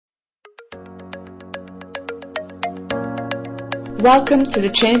Welcome to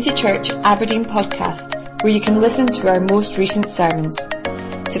the Trinity Church Aberdeen podcast, where you can listen to our most recent sermons.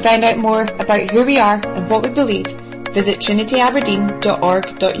 To find out more about who we are and what we believe, visit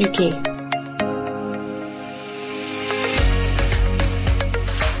trinityaberdeen.org.uk.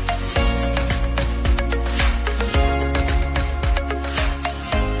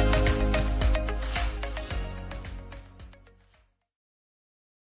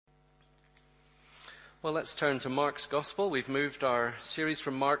 Well, let's turn to Mark's Gospel. We've moved our series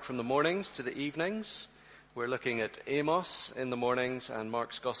from Mark from the mornings to the evenings. We're looking at Amos in the mornings, and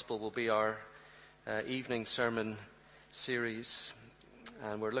Mark's Gospel will be our evening sermon series.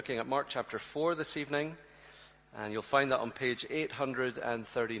 And we're looking at Mark chapter 4 this evening, and you'll find that on page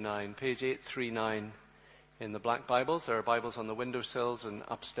 839, page 839 in the black Bibles. There are Bibles on the windowsills and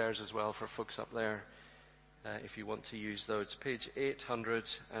upstairs as well for folks up there if you want to use those. Page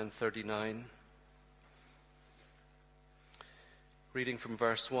 839. Reading from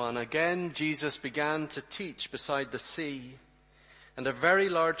verse 1, "Again Jesus began to teach beside the sea, and a very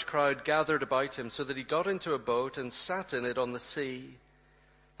large crowd gathered about him, so that he got into a boat and sat in it on the sea.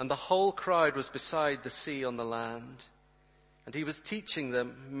 And the whole crowd was beside the sea on the land. And he was teaching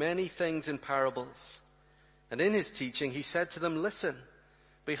them many things in parables. And in his teaching he said to them, 'Listen,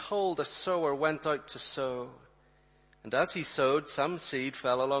 behold, a sower went out to sow. And as he sowed, some seed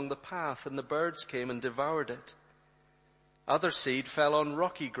fell along the path, and the birds came and devoured it. Other seed fell on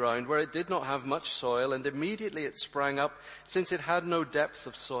rocky ground where it did not have much soil, and immediately it sprang up, since it had no depth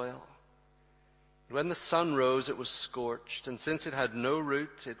of soil. When the sun rose, it was scorched, and since it had no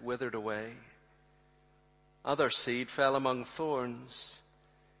root, it withered away. Other seed fell among thorns,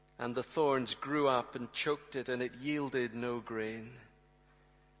 and the thorns grew up and choked it, and it yielded no grain.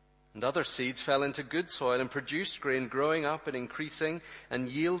 And other seeds fell into good soil and produced grain, growing up and increasing, and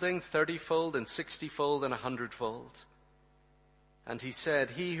yielding 30-fold and 60-fold and 100-fold. And he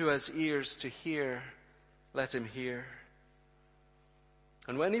said, 'He who has ears to hear, let him hear.'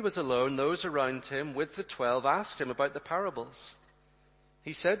 And when he was alone, those around him with the 12 asked him about the parables.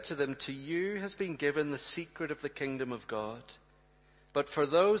 He said to them, 'To you has been given the secret of the kingdom of God. But for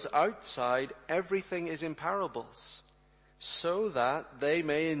those outside, everything is in parables, so that they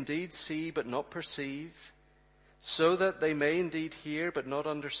may indeed see but not perceive, so that they may indeed hear but not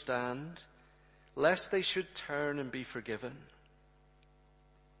understand, lest they should turn and be forgiven.'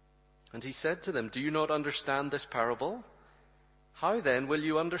 And he said to them, 'Do you not understand this parable? How then will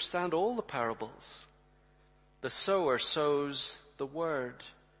you understand all the parables? The sower sows the word.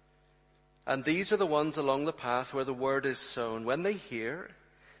 And these are the ones along the path where the word is sown. When they hear,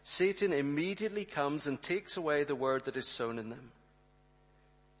 Satan immediately comes and takes away the word that is sown in them.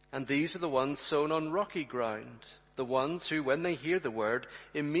 And these are the ones sown on rocky ground, the ones who, when they hear the word,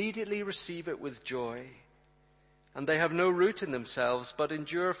 immediately receive it with joy. And they have no root in themselves, but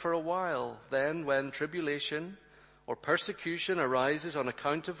endure for a while. Then when tribulation or persecution arises on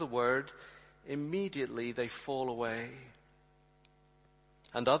account of the word, immediately they fall away.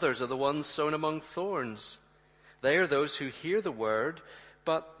 And others are the ones sown among thorns. They are those who hear the word,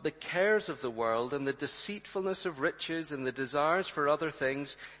 but the cares of the world and the deceitfulness of riches and the desires for other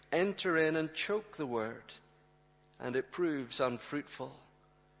things enter in and choke the word, and it proves unfruitful.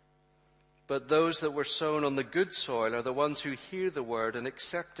 But those that were sown on the good soil are the ones who hear the word and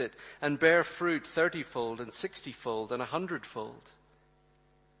accept it and bear fruit 30-fold and 60-fold and 100-fold.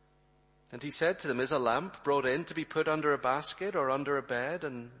 And he said to them, 'Is a lamp brought in to be put under a basket or under a bed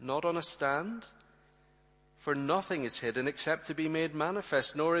and not on a stand? For nothing is hidden except to be made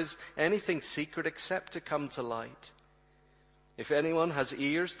manifest, nor is anything secret except to come to light. If anyone has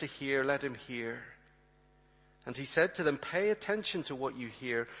ears to hear, let him hear.' And he said to them, 'Pay attention to what you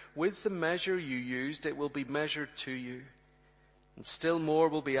hear. With the measure you used, it will be measured to you, and still more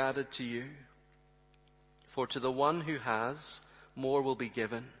will be added to you. For to the one who has, more will be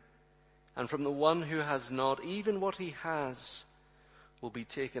given, and from the one who has not, even what he has will be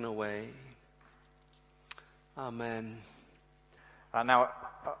taken away.'" Amen. Now,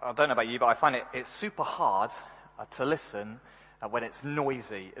 I don't know about you, but I find it's super hard to listen when it's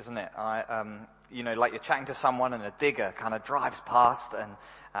noisy, isn't it? Like you're chatting to someone and a digger kind of drives past and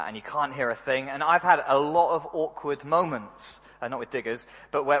you can't hear a thing. And I've had a lot of awkward moments, not with diggers,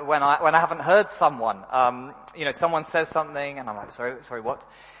 but when I haven't heard someone. Someone says something and I'm like, sorry, what?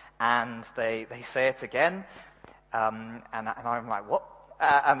 And they say it again, and I'm like, what?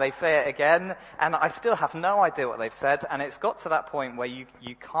 And they say it again, and I still have no idea what they've said. And it's got to that point where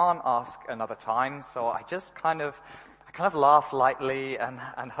you can't ask another time, so I just kind of laugh lightly and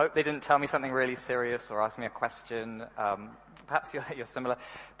hope they didn't tell me something really serious or ask me a question. Perhaps you're similar.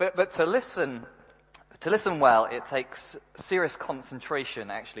 But to listen To listen well, it takes serious concentration,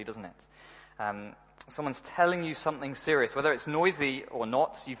 actually, doesn't it? Someone's telling you something serious, whether it's noisy or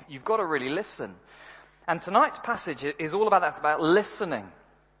not, you've got to really listen. And tonight's passage is all about that. It's about listening.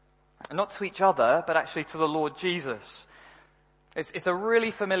 And not to each other, but actually to the Lord Jesus. It's a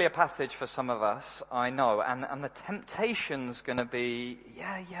really familiar passage for some of us, I know, and the temptation's going to be,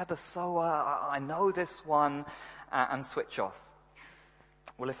 the sower, I know this one, and switch off.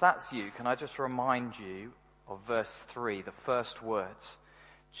 Well, if that's you, can I just remind you of verse 3, the first words?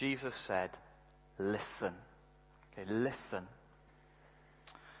 Jesus said, listen. Okay, listen.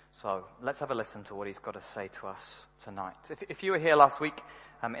 So let's have a listen to what he's got to say to us tonight. If you were here last week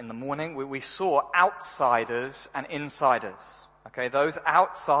in the morning, we saw outsiders and insiders. Okay, those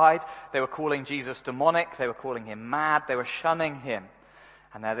outside, they were calling Jesus demonic, they were calling him mad, they were shunning him.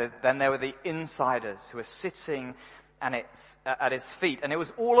 And then there were the insiders who were sitting at his feet. And it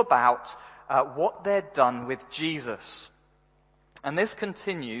was all about what they'd done with Jesus. And this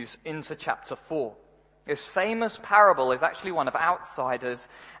continues into chapter 4. This famous parable is actually one of outsiders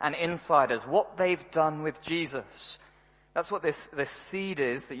and insiders, what they've done with Jesus. That's what this seed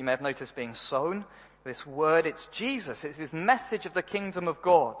is that you may have noticed being sown. This word, it's Jesus. It's his message of the kingdom of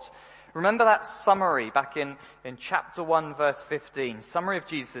God. Remember that summary back in chapter 1, verse 15. Summary of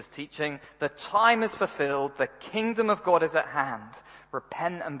Jesus' teaching. The time is fulfilled. The kingdom of God is at hand.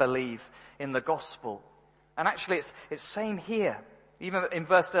 Repent and believe in the gospel. And actually it's same here. Even in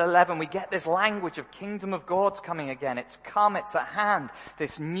verse 11, we get this language of kingdom of God's coming again. It's come, it's at hand.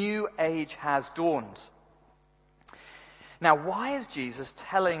 This new age has dawned. Now, why is Jesus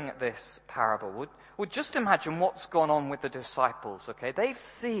telling this parable? Well, just imagine what's gone on with the disciples, okay? They've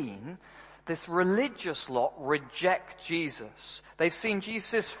seen this religious lot reject Jesus. They've seen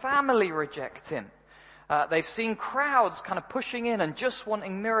Jesus' family reject him. They've seen crowds kind of pushing in and just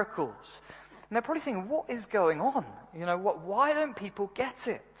wanting miracles. And they're probably thinking, what is going on? Why don't people get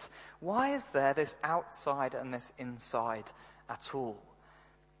it? Why is there this outside and this inside at all?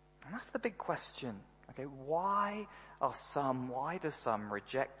 And that's the big question. Okay, why do some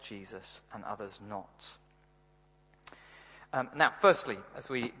reject Jesus and others not? Now, firstly, as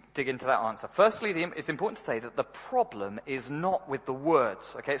we dig into that answer, it's important to say that the problem is not with the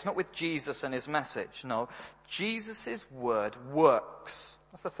words, okay? It's not with Jesus and his message. No, Jesus' word works.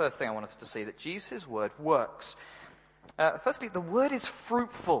 That's the first thing I want us to see, that Jesus' word works. Firstly, the word is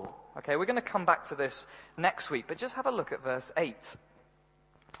fruitful. Okay, we're going to come back to this next week, but just have a look at verse 8.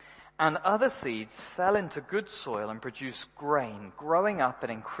 And other seeds fell into good soil and produced grain, growing up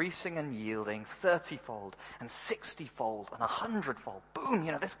and increasing and yielding 30-fold and 60-fold and 100-fold. Boom,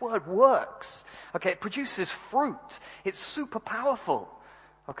 this word works. Okay, it produces fruit. It's super powerful.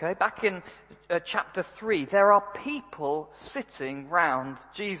 Okay, back in chapter 3, there are people sitting round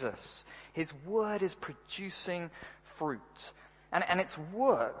Jesus. His word is producing fruit. And it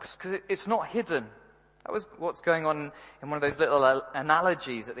works because it's not hidden. That was what's going on in one of those little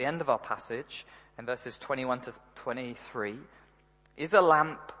analogies at the end of our passage, in verses 21 to 23. Is a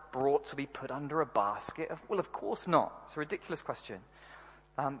lamp brought to be put under a basket? Well, of course not. It's a ridiculous question.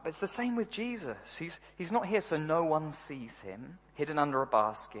 But it's the same with Jesus. He's not here so no one sees him, hidden under a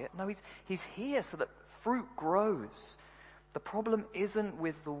basket. No, he's here so that fruit grows. The problem isn't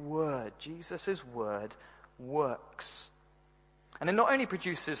with the word. Jesus' word works. And it not only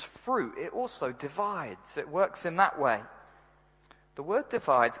produces fruit, it also divides. It works in that way. The word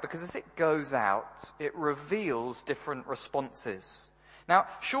divides because as it goes out, it reveals different responses. Now,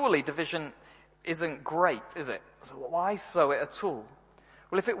 surely division isn't great, is it? So why sow it at all?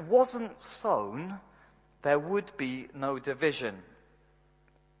 Well, if it wasn't sown, there would be no division.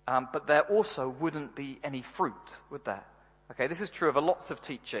 But there also wouldn't be any fruit, would there? Okay, this is true of lots of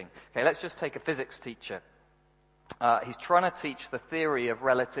teaching. Okay, let's just take a physics teacher. He's trying to teach the theory of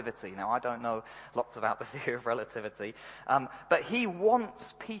relativity. Now, I don't know lots about the theory of relativity, but he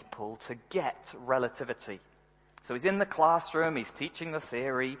wants people to get relativity. So he's in the classroom, he's teaching the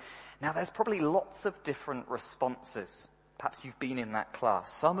theory. Now, there's probably lots of different responses. Perhaps you've been in that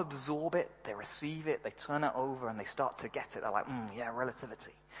class. Some absorb it, they receive it, they turn it over, and they start to get it. They're like,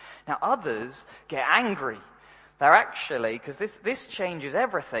 relativity. Now, others get angry. They're actually, because this changes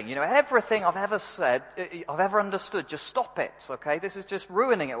everything. Everything I've ever said, I've ever understood, just stop it, okay? This is just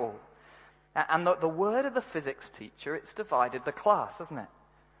ruining it all. And the word of the physics teacher, it's divided the class, hasn't it?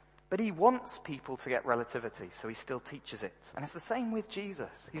 But he wants people to get relativity, so he still teaches it. And it's the same with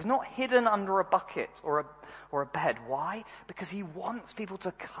Jesus. He's not hidden under a bucket or a bed. Why? Because he wants people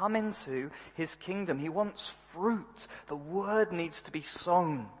to come into his kingdom. He wants fruit. The word needs to be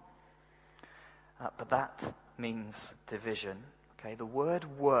sown. But that means division. Okay, the word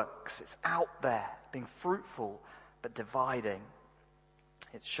works. It's out there, being fruitful, but dividing.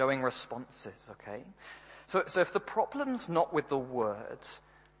 It's showing responses, okay? So if the problem's not with the word,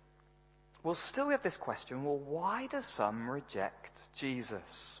 we'll still have this question, well, why do some reject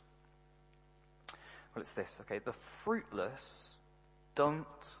Jesus? Well, it's this, okay? The fruitless don't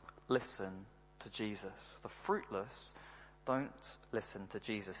listen to Jesus. The fruitless don't listen to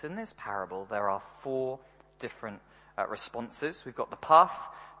Jesus. In this parable, there are 4 different responses. We've got the path,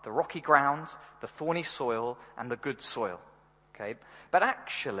 the rocky ground, the thorny soil, and the good soil. Okay? But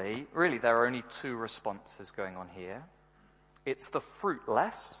actually, really, there are only 2 responses going on here. It's the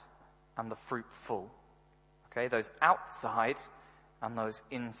fruitless and the fruitful. Okay? Those outside and those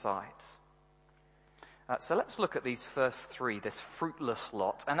inside. So let's look at these first 3, this fruitless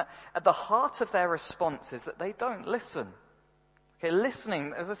lot. And at the heart of their response is that they don't listen. Okay,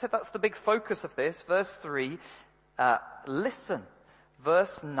 listening, as I said, that's the big focus of this. Verse 3, listen.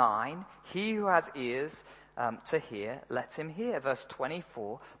 Verse 9, he who has ears to hear, let him hear. Verse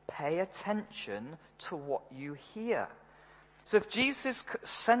 24, pay attention to what you hear. So if Jesus'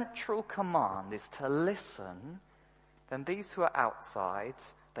 central command is to listen, then these who are outside,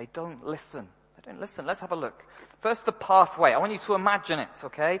 they don't listen. They don't listen. Let's have a look. First, the pathway. I want you to imagine it,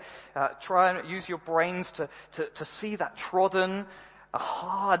 okay? Try and use your brains to see that trodden, a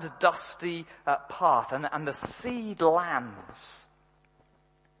hard, dusty path, and the seed lands.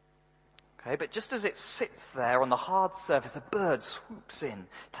 Okay, but just as it sits there on the hard surface, a bird swoops in,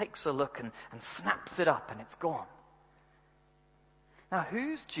 takes a look, and snaps it up, and it's gone. Now,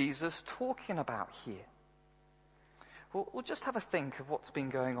 who's Jesus talking about here? Well, we'll just have a think of what's been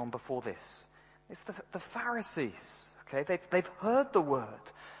going on before this. It's the Pharisees, okay? They've heard the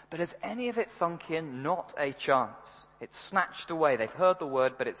word, but has any of it sunk in? Not a chance. It's snatched away. They've heard the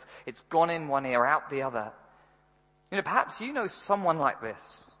word, but it's gone in one ear, out the other. You know, perhaps you know someone like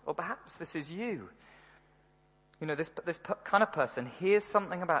this, or perhaps this is you. You know, this kind of person hears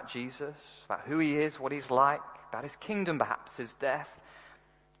something about Jesus, about who he is, what he's like, about his kingdom, perhaps his death.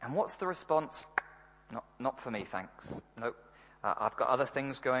 And what's the response? Not for me, thanks. Nope. I've got other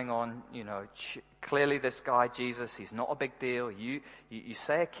things going on. You know, clearly this guy, Jesus, he's not a big deal. You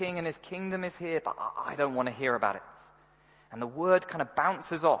say a king and his kingdom is here, but I don't want to hear about it. And the word kind of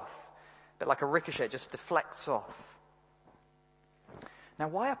bounces off, a bit like a ricochet, it just deflects off. Now,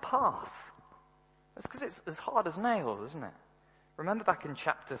 why a path? That's because it's as hard as nails, isn't it? Remember back in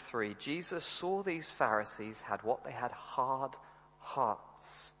chapter 3, Jesus saw these Pharisees had what? They had hard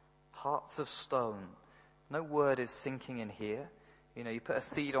hearts, hearts of stone. No word is sinking in here. You know, you put a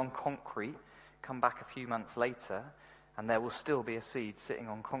seed on concrete, come back a few months later, and there will still be a seed sitting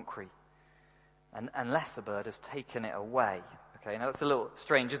on concrete. And unless a bird has taken it away. Okay, now that's a little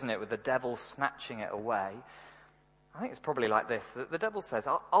strange, isn't it, with the devil snatching it away. I think it's probably like this. The devil says,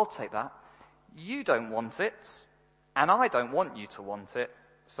 I'll take that. You don't want it, and I don't want you to want it,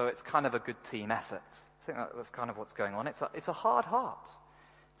 so it's kind of a good team effort. I think that's kind of what's going on. It's a hard heart.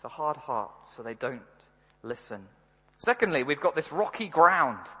 It's a hard heart, so they don't listen. Secondly, we've got this rocky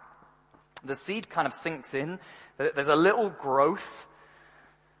ground. The seed kind of sinks in. There's a little growth,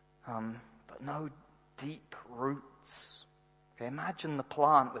 but no deep roots. Okay, imagine the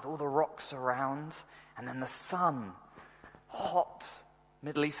plant with all the rocks around, and then the sun, hot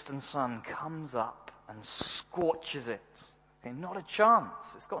Middle Eastern sun, comes up and scorches it. Okay, not a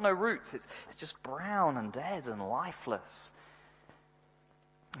chance. It's got no roots. It's just brown and dead and lifeless.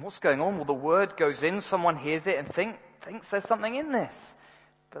 And what's going on? Well, the word goes in, someone hears it and thinks there's something in this.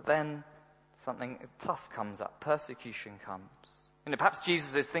 But then something tough comes up. Persecution comes. You know, perhaps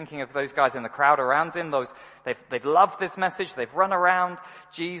Jesus is thinking of those guys in the crowd around him. They've loved this message. They've run around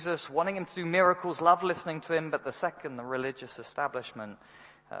Jesus, wanting him to do miracles, love listening to him. But the second the religious establishment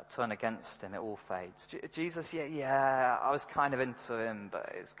turn against him, it all fades. Jesus, yeah, I was kind of into him,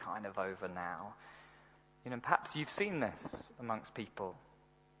 but it's kind of over now. You know, perhaps you've seen this amongst people.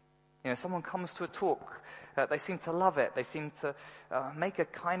 You know, someone comes to a talk, they seem to love it, they seem to make a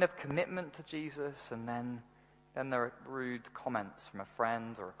kind of commitment to Jesus, and then there are rude comments from a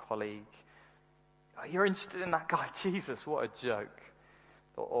friend or a colleague. Oh, you're interested in that guy, Jesus, what a joke.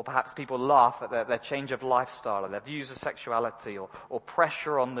 Or perhaps people laugh at their change of lifestyle, or their views of sexuality, or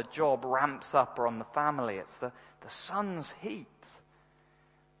pressure on the job ramps up, or on the family. It's the sun's heat.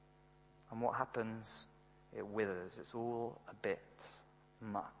 And what happens? It withers. It's all a bit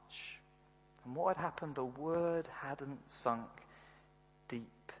much. And what had happened? The word hadn't sunk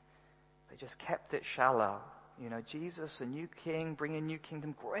deep. They just kept it shallow. You know, Jesus, a new king, bring a new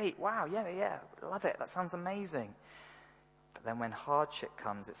kingdom. Great. Wow. Yeah. Love it. That sounds amazing. But then when hardship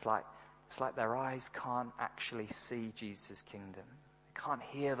comes, it's like It's like their eyes can't actually see Jesus' kingdom. They can't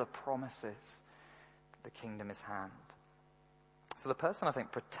hear the promises that the kingdom is hand. So the person, I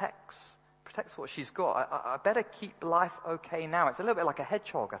think, protects what she's got. I better keep life okay now. It's a little bit like a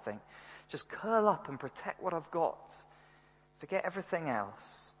hedgehog, I think. Just curl up and protect what I've got. Forget everything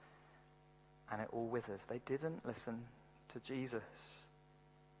else. And it all withers. They didn't listen to Jesus.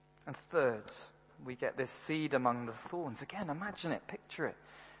 And third, we get this seed among the thorns. Again, imagine it, picture it.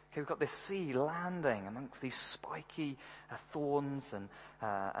 Okay, we've got this seed landing amongst these spiky thorns and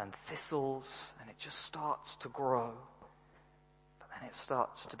thistles, and it just starts to grow. But then it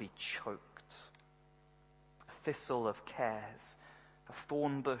starts to be choked. A thistle of cares, a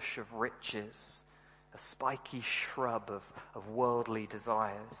thorn bush of riches, a spiky shrub of worldly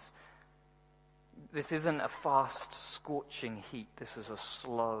desires. This isn't a fast, scorching heat. This is a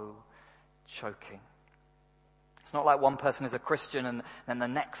slow choking. It's not like one person is a Christian and then the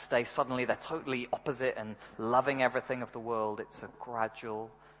next day suddenly they're totally opposite and loving everything of the world. It's a gradual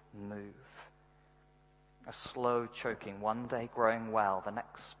move. A slow choking. One day growing well, the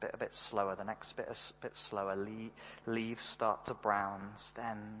next bit a bit slower, the next bit a bit slower. Leaves start to brown,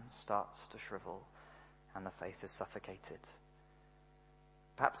 stem starts to shrivel, and the faith is suffocated.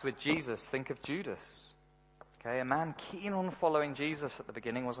 Perhaps with Jesus, think of Judas. Okay, a man keen on following Jesus at the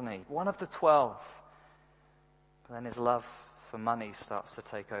beginning, wasn't he? One of the 12. But then his love for money starts to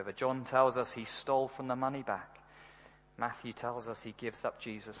take over. John tells us he stole from the money bag. Matthew tells us he gives up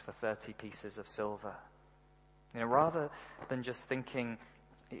Jesus for 30 pieces of silver. Rather than just thinking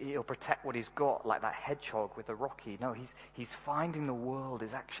he'll protect what he's got like that hedgehog with the rocky. No, he's finding the world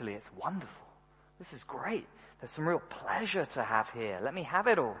is actually, it's wonderful. This is great. There's some real pleasure to have here. Let me have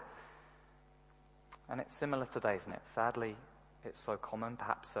it all. And it's similar today, isn't it? Sadly, it's so common.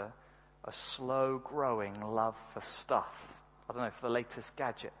 Perhaps a slow-growing love for stuff. I don't know, for the latest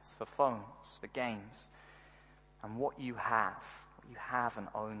gadgets, for phones, for games. And what you have and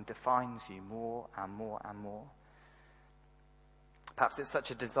own defines you more and more and more. Perhaps it's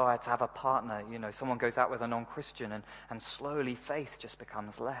such a desire to have a partner. Someone goes out with a non-Christian and slowly faith just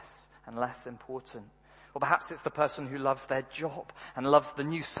becomes less and less important. Or perhaps it's the person who loves their job and loves the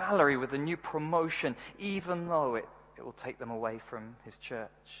new salary with the new promotion, even though it will take them away from his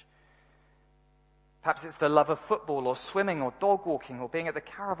church. Perhaps it's the love of football or swimming or dog walking or being at the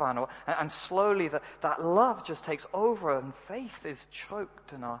caravan, and slowly that love just takes over and faith is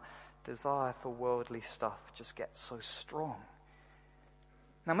choked and our desire for worldly stuff just gets so strong.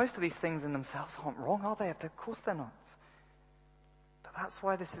 Now, most of these things in themselves aren't wrong, are they? Of course they're not. But that's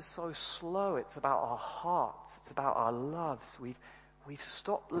why this is so slow. It's about our hearts. It's about our loves. We've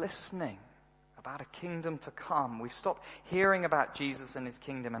stopped listening about a kingdom to come. We've stopped hearing about Jesus and his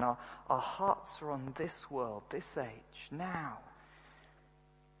kingdom, and our hearts are on this world, this age, now.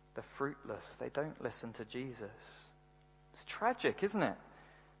 The fruitless, they don't listen to Jesus. It's tragic, isn't it?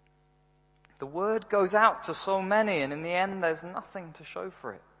 The word goes out to so many, and in the end there's nothing to show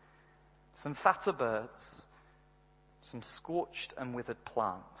for it. Some fatter birds, some scorched and withered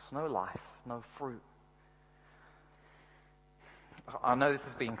plants, no life, no fruit. I know this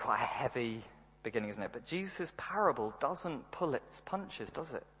has been quite a heavy beginning, isn't it? But Jesus' parable doesn't pull its punches,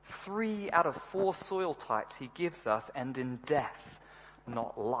 does it? 3 out of 4 soil types he gives us end in death,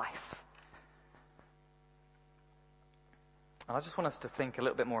 not life. And I just want us to think a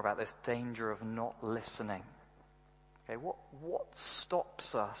little bit more about this danger of not listening. Okay, what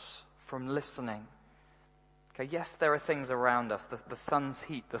stops us from listening? Okay, yes, there are things around us, the sun's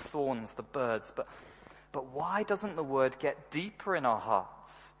heat, the thorns, the birds, but why doesn't the word get deeper in our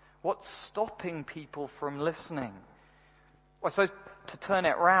hearts? What's stopping people from listening? Well, I suppose to turn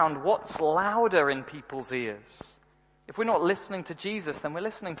it round, what's louder in people's ears? If we're not listening to Jesus, then we're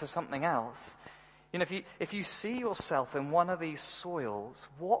listening to something else. If you see yourself in one of these soils,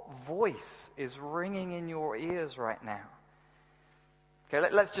 what voice is ringing in your ears right now? Okay,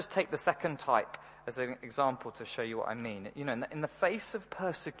 let's just take the second type as an example to show you what I mean. In the face of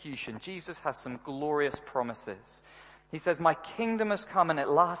persecution, Jesus has some glorious promises. He says, my kingdom has come and it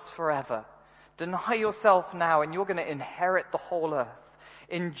lasts forever. Deny yourself now and you're going to inherit the whole earth.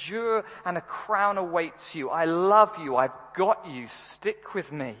 Endure and a crown awaits you. I love you. I've got you. Stick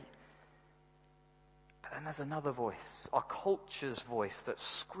with me. But then there's another voice, our culture's voice, that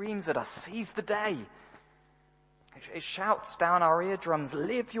screams at us, seize the day. It shouts down our eardrums,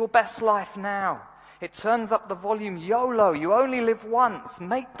 live your best life now. It turns up the volume, YOLO, you only live once.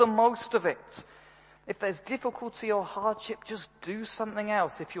 Make the most of it. If there's difficulty or hardship, just do something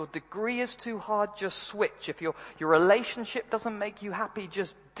else. If your degree is too hard, just switch. If your relationship doesn't make you happy,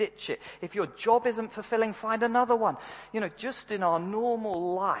 just ditch it. If your job isn't fulfilling, find another one. Just in our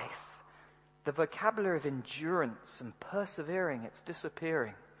normal life, The vocabulary of endurance and persevering, it's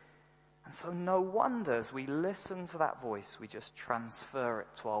disappearing. And so no wonder as we listen to that voice, we just transfer it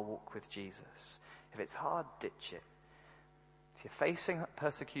to our walk with Jesus. If it's hard, ditch it. If you're facing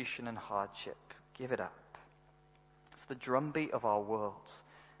persecution and hardship, give it up. It's the drumbeat of our world.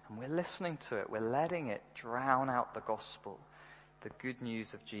 And we're listening to it. We're letting it drown out the gospel, the good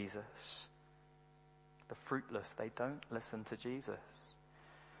news of Jesus. The fruitless, they don't listen to Jesus.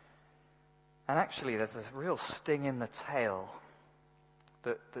 And actually, there's a real sting in the tail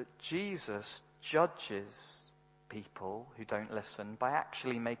that Jesus judges people who don't listen by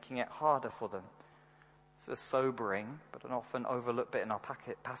actually making it harder for them. It's a sobering, but an often overlooked bit in our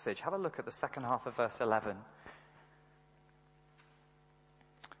passage. Have a look at the second half of verse 11.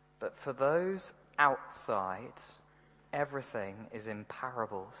 But for those outside, everything is in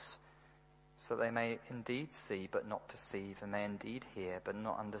parables, so they may indeed see but not perceive, and may indeed hear but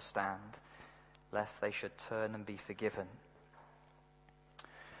not understand, lest they should turn and be forgiven.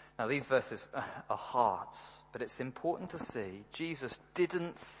 Now these verses are hard, but it's important to see Jesus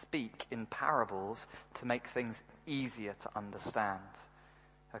didn't speak in parables to make things easier to understand.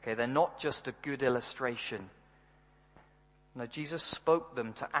 Okay, they're not just a good illustration. No, Jesus spoke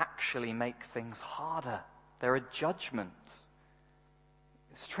them to actually make things harder. They're a judgment.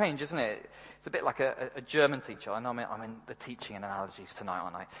 It's strange, isn't it? It's a bit like a German teacher. I know I'm in the teaching and analogies tonight,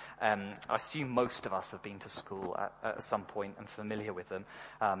 aren't I? I assume most of us have been to school at some point and familiar with them.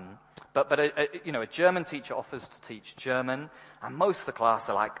 But a German teacher offers to teach German, and most of the class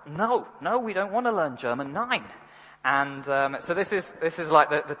are like, no, we don't want to learn German. 9. And so this is like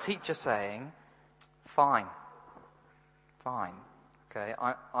the teacher saying, fine. Okay,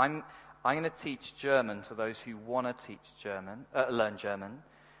 I'm going to teach German to those who want to learn German,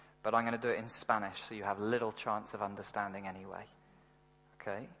 but I'm going to do it in Spanish so you have little chance of understanding anyway.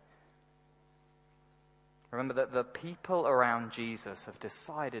 Okay? Remember that the people around Jesus have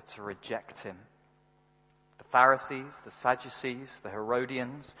decided to reject him. The Pharisees, the Sadducees, the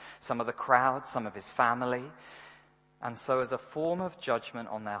Herodians, some of the crowd, some of his family. And so as a form of judgment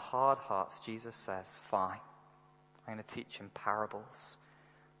on their hard hearts, Jesus says, fine, I'm going to teach in parables.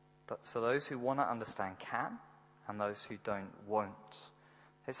 So those who want to understand can, and those who don't won't.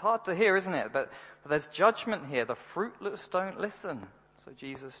 It's hard to hear, isn't it? But there's judgment here. The fruitless don't listen, so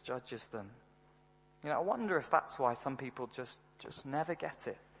Jesus judges them. I wonder if that's why some people just never get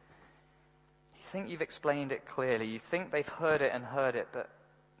it. You think you've explained it clearly. You think they've heard it, but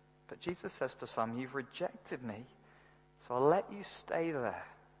Jesus says to some, you've rejected me, so I'll let you stay there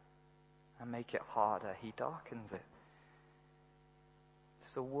and make it harder. He darkens it.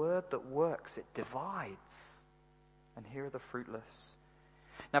 It's a word that works. It divides. And here are the fruitless.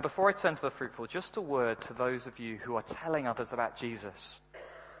 Now, before I turn to the fruitful, just a word to those of you who are telling others about Jesus.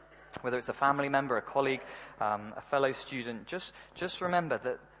 Whether it's a family member, a colleague, a fellow student, just remember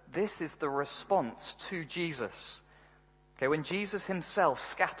that this is the response to Jesus. Okay, when Jesus himself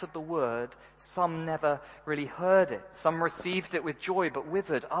scattered the word, some never really heard it. Some received it with joy but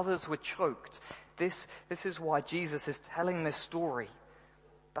withered. Others were choked. This is why Jesus is telling this story.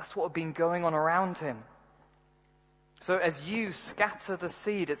 That's what had been going on around him. So as you scatter the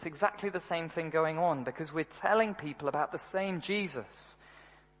seed, it's exactly the same thing going on, because we're telling people about the same Jesus.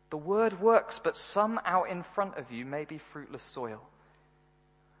 The word works, but some out in front of you may be fruitless soil.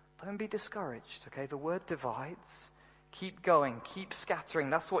 Don't be discouraged, okay? The word divides. Keep going, keep scattering.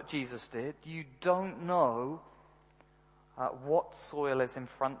 That's what Jesus did. You don't know what soil is in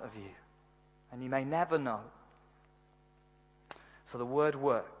front of you, and you may never know. So the word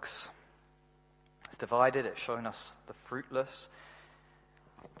works. It's divided. It's showing us the fruitless.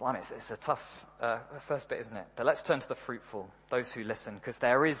 Blimey, it's a tough first bit, isn't it? But let's turn to the fruitful, those who listen, because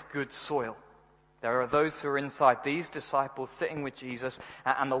there is good soil. There are those who are inside, these disciples sitting with Jesus,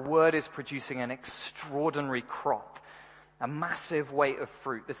 and the word is producing an extraordinary crop, a massive weight of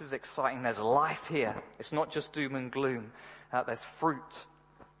fruit. This is exciting. There's life here. It's not just doom and gloom. There's fruit.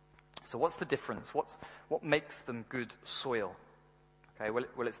 So what's the difference? What makes them good soil? Okay,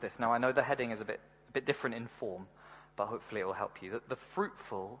 well, it's this. Now, I know the heading is a bit different in form, but hopefully it will help you. The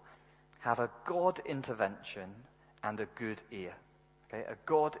fruitful have a God intervention and a good ear. Okay, a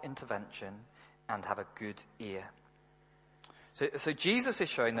God intervention and have a good ear. So Jesus is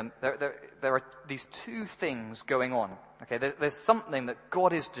showing them there are these two things going on. Okay, there's something that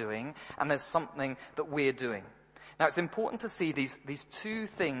God is doing, and there's something that we're doing. Now, it's important to see these two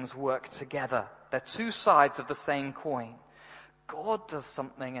things work together. They're two sides of the same coin. God does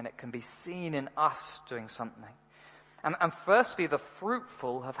something, and it can be seen in us doing something. And firstly, the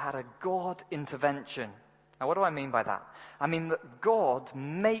fruitful have had a God intervention. Now, what do I mean by that? I mean that God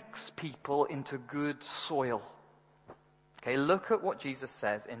makes people into good soil. Okay, look at what Jesus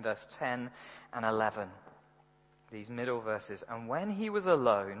says in verse 10 and 11. These middle verses. And when he was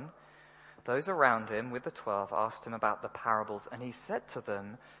alone, those around him with the 12 asked him about the parables, and he said to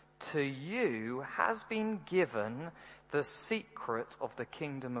them, to you has been given the secret of the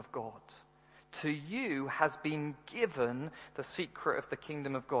kingdom of God. To you has been given the secret of the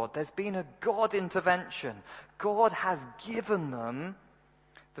kingdom of God. There's been a God intervention. God has given them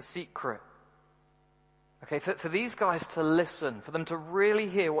the secret. Okay, for these guys to listen, for them to really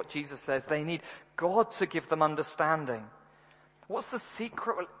hear what Jesus says, they need God to give them understanding. What's the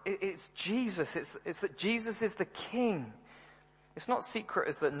secret? Well, it's Jesus. It's that Jesus is the King. It's not secret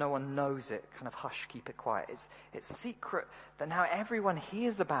as that no one knows it, kind of hush, keep it quiet. It's secret that now everyone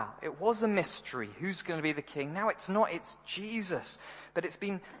hears about. It was a mystery. Who's going to be the king? Now it's not, it's Jesus. But it's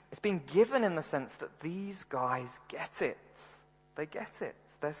been given in the sense that these guys get it. They get it.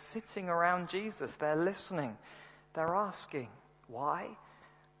 They're sitting around Jesus. They're listening. They're asking. Why?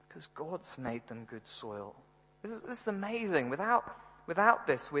 Because God's made them good soil. This is amazing. Without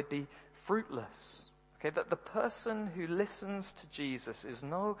this, we'd be fruitless. Okay, that the person who listens to Jesus is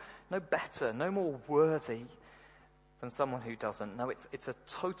no better, no more worthy than someone who doesn't. No, it's a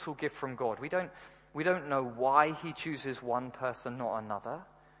total gift from God. We don't know why he chooses one person, not another.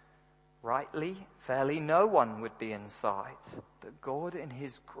 Rightly, fairly, no one would be inside. But God in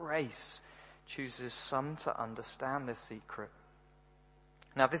his grace chooses some to understand this secret.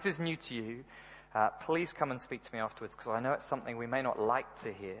 Now, if this is new to you, please come and speak to me afterwards, because I know it's something we may not like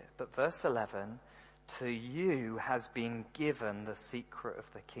to hear. But verse 11, to you has been given the secret of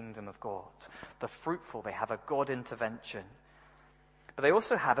the kingdom of God. The fruitful, they have a God intervention. But they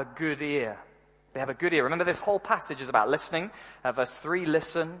also have a good ear. They have a good ear. Remember, this whole passage is about listening. Verse 3,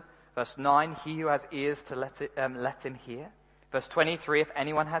 listen. Verse 9, he who has ears to let him hear. Verse 23, if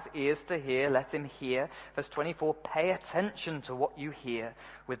anyone has ears to hear, let him hear. Verse 24, pay attention to what you hear.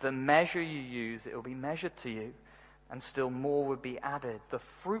 With the measure you use, it will be measured to you, and still more will be added. The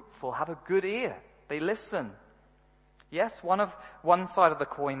fruitful have a good ear. They listen. Yes, one side of the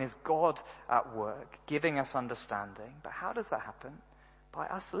coin is God at work, giving us understanding. But how does that happen? By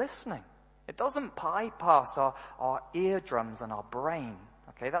us listening. It doesn't bypass our eardrums and our brain.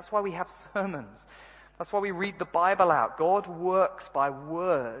 Okay, that's why we have sermons. That's why we read the Bible out. God works by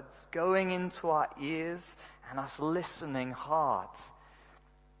words going into our ears and us listening hard.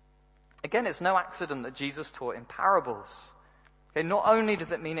 Again, it's no accident that Jesus taught in parables. Okay, not only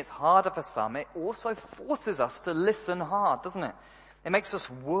does it mean it's harder for some, it also forces us to listen hard, doesn't it? It makes us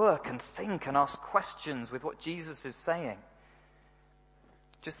work and think and ask questions with what Jesus is saying.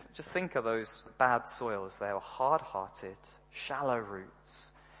 Just think of those bad soils. They are hard-hearted, shallow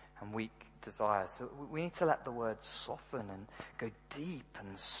roots, and weak desires. So we need to let the word soften and go deep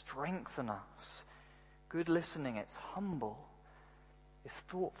and strengthen us. Good listening, it's humble, it's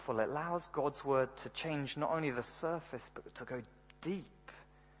thoughtful. It allows God's word to change not only the surface, but to go deep,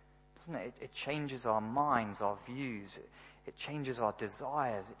 doesn't it? It changes our minds, our views. It changes our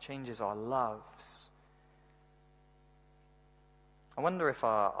desires. It changes our loves. I wonder if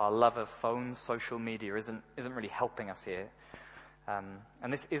our love of phones, social media isn't really helping us here.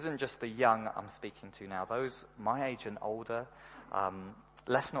 And this isn't just the young I'm speaking to now. Those my age and older,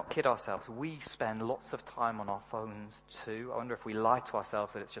 let's not kid ourselves. We spend lots of time on our phones too. I wonder if we lie to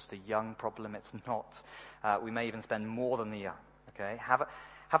ourselves that it's just a young problem. It's not. We may even spend more than the young. Okay,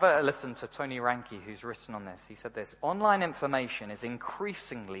 have a listen to Tony Reinke, who's written on this. He said this: online information is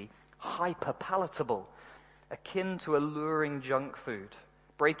increasingly hyper-palatable, akin to alluring junk food.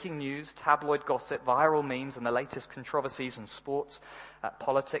 Breaking news, tabloid gossip, viral memes, and the latest controversies in sports,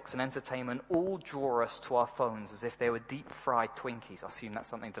 politics, and entertainment all draw us to our phones as if they were deep-fried Twinkies. I assume that's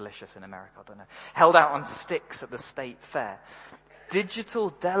something delicious in America, I don't know. Held out on sticks at the state fair. Digital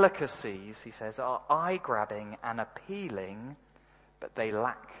delicacies, he says, are eye-grabbing and appealing, but they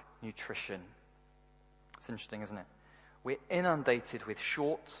lack nutrition. It's interesting, isn't it? We're inundated with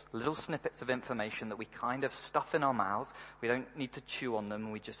short, little snippets of information that we kind of stuff in our mouths. We don't need to chew on them.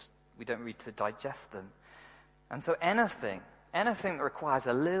 We don't need to digest them. And so anything that requires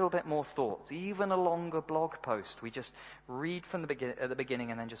a little bit more thought, even a longer blog post, we just read from at the beginning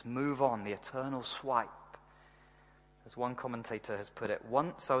and then just move on, the eternal swipe. As one commentator has put it,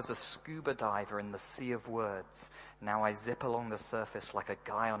 once I was a scuba diver in the sea of words. Now I zip along the surface like a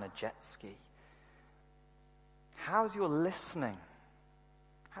guy on a jet ski. How's your listening?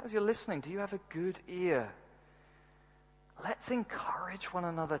 How's your listening? Do you have a good ear? Let's encourage one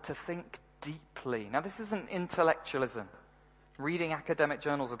another to think deeply. Now, this isn't intellectualism. reading academic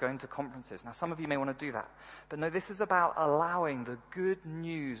journals or going to conferences. Now, some of you may want to do that. But no, this is about allowing the good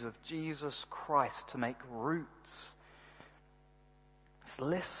news of Jesus Christ to make roots. It's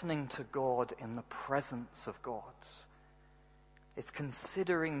listening to God in the presence of God. It's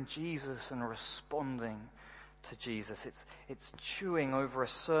considering Jesus and responding to Jesus. It's chewing over a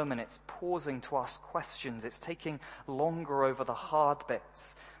sermon. It's pausing to ask questions. It's taking longer over the hard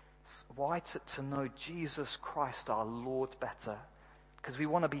bits. Why? To know Jesus Christ our Lord better. Because we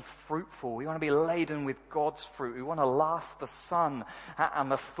want to be fruitful. We want to be laden with God's fruit. We want to last the sun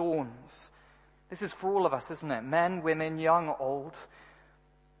and the thorns. This is for all of us, isn't it? Men, women, young, old.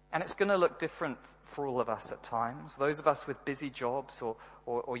 And it's going to look different for all of us at times. Those of us with busy jobs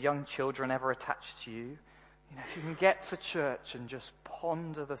or young children ever attached to you. If you can get to church and just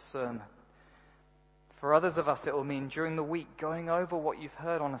ponder the sermon. For others of us, it will mean during the week going over what you've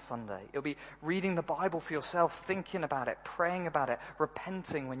heard on a Sunday. It'll be reading the Bible for yourself, thinking about it, praying about it,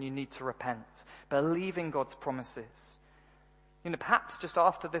 repenting when you need to repent, believing God's promises. Perhaps just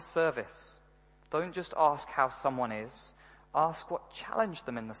after this service, don't just ask how someone is. Ask what challenged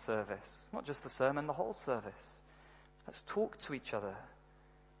them in the service. Not just the sermon, the whole service. Let's talk to each other.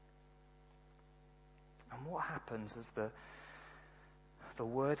 And what happens as the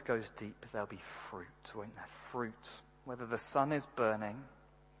word goes deep, there'll be fruit, won't there? Fruit. Whether the sun is burning,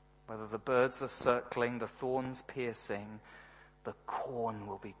 whether the birds are circling, the thorns piercing, the corn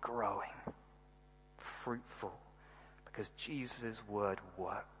will be growing. Fruitful. Because Jesus' word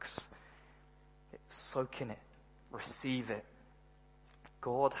works. Soak in it. Receive it.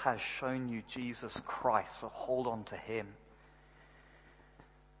 God has shown you Jesus Christ, so hold on to him.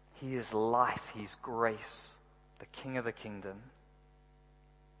 He is life, he's grace, the King of the kingdom.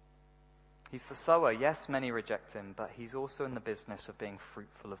 He's the sower. Yes, many reject him, but he's also in the business of being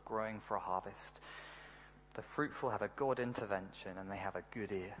fruitful, of growing for a harvest. The fruitful have a God intervention and they have a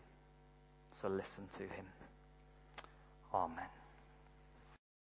good ear. So listen to him. Amen.